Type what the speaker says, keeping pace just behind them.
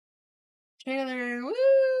Trailer, woo!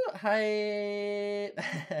 Hype!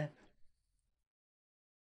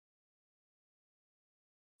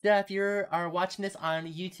 Yeah, if you are watching this on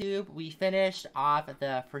YouTube, we finished off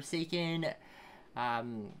the Forsaken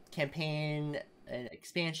campaign and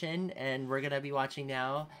expansion, and we're gonna be watching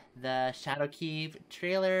now the Shadowkeep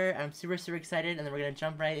trailer. I'm super excited, and then we're gonna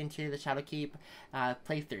jump right into the Shadowkeep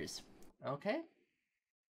playthroughs. Okay.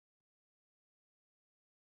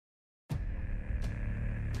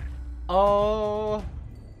 Oh,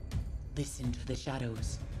 Listen to the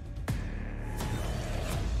shadows.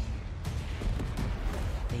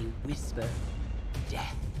 They whisper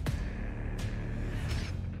death.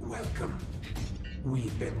 Welcome.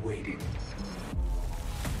 We've been waiting.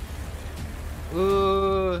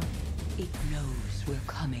 ooh, It knows we're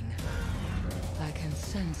coming. I can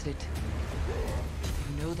sense it.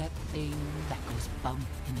 You know that thing that goes bump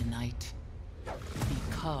in the night?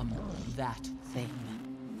 Become that thing.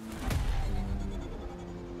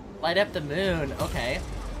 light up the moon. Okay.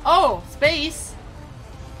 Oh, space.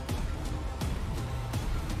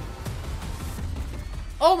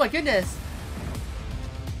 Oh my goodness.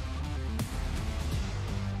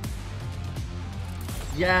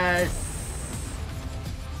 Yes.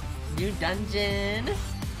 New dungeon.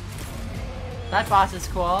 That boss is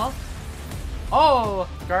cool. Oh,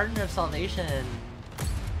 Garden of Salvation.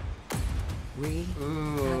 We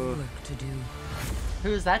Ooh. have work to do.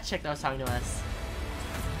 Who's that chick that was talking to us?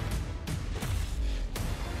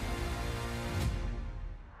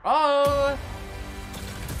 Oh!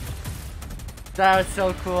 That was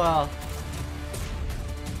so cool.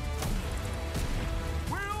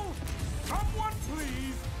 Will someone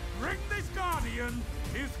please bring this guardian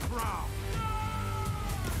his crown?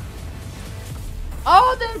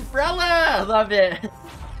 Oh, the umbrella! I love it.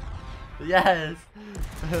 Yes.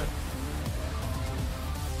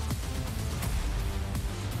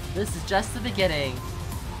 This is just the beginning.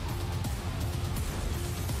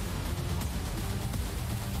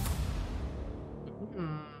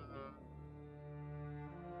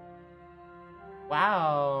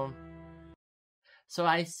 Wow. So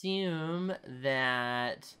I assume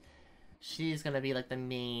that she's gonna be like the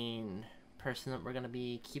main person that we're gonna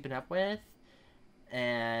be keeping up with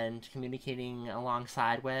and communicating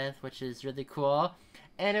alongside with, which is really cool.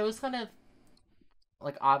 And it was kind of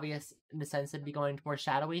like obvious in the sense it'd be going to more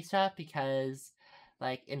shadowy stuff because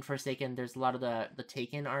like in Forsaken there's a lot of the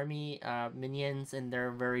Taken army minions, and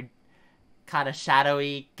they're very kind of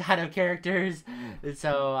shadowy kind of characters.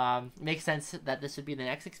 So it makes sense that this would be the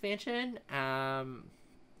next expansion. I'm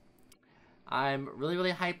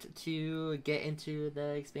really hyped to get into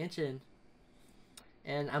the expansion,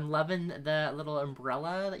 and I'm loving the little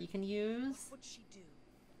umbrella that you can use. What'd she do?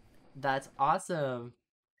 That's awesome.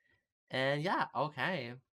 And yeah,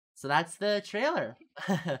 okay, so that's the trailer.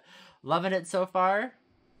 Loving it so far.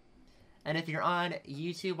 And if you're on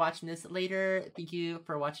YouTube watching this later, thank you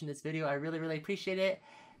for watching this video. I really appreciate it.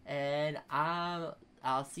 And I'll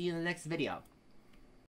see you in the next video.